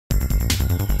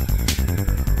Hi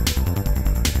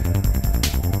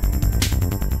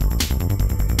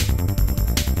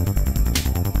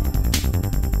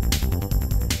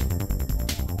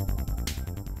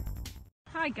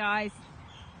guys,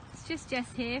 it's just Jess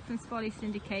here from Spolly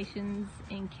Syndications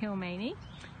in Kilmany,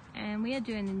 and we are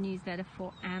doing the newsletter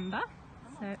for Amber.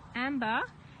 So Amber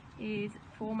is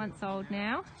 4 months old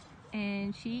now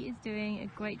and she is doing a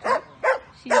great job.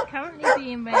 She's currently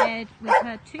being reared with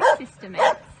her two sister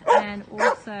mates, and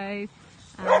also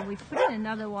we've put in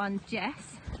another one,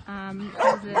 Jess,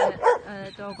 who's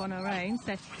a dog on her own.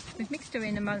 So we've mixed her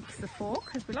in amongst the four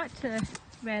because we like to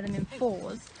rear them in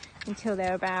fours until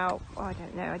they're about, oh, I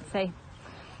don't know, I'd say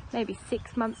maybe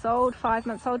 6 months old, 5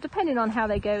 months old, depending on how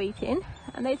they go eating.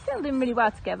 And they settled in really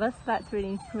well together, so that's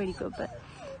really good. But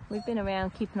we've been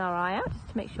around keeping our eye out just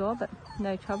to make sure, but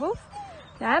no troubles.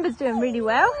 Now Amber's doing really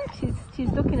well. She's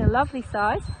looking a lovely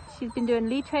size. She's been doing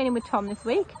lead training with Tom this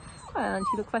week, and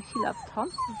she looks like she loves Tom.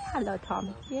 Hello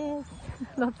Tom. Yes,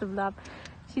 lots of love.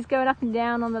 She's going up and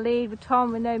down on the lead with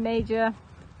Tom with no major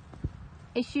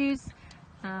issues.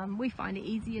 We find it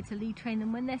easier to lead train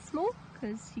them when they're small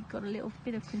because you've got a little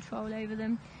bit of control over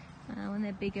them. When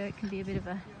they're bigger it can be a bit of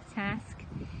a task,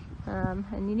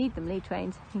 and you need them lead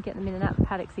trained. You can get them in and out of the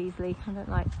paddocks easily. We don't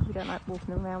like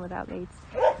walking them around without leads.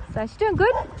 So she's doing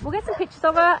good. We'll get some pictures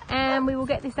of her and we will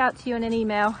get this out to you in an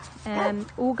email.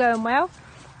 All going well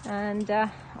and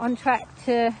on track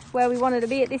to where we want her to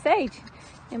be at this age,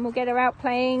 and we'll get her out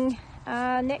playing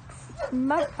next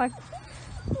month. I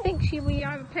think we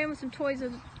are playing with some toys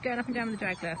or going up and down with the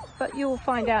dragler, but you'll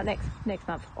find out next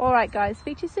month. All right guys,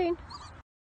 speak to you soon.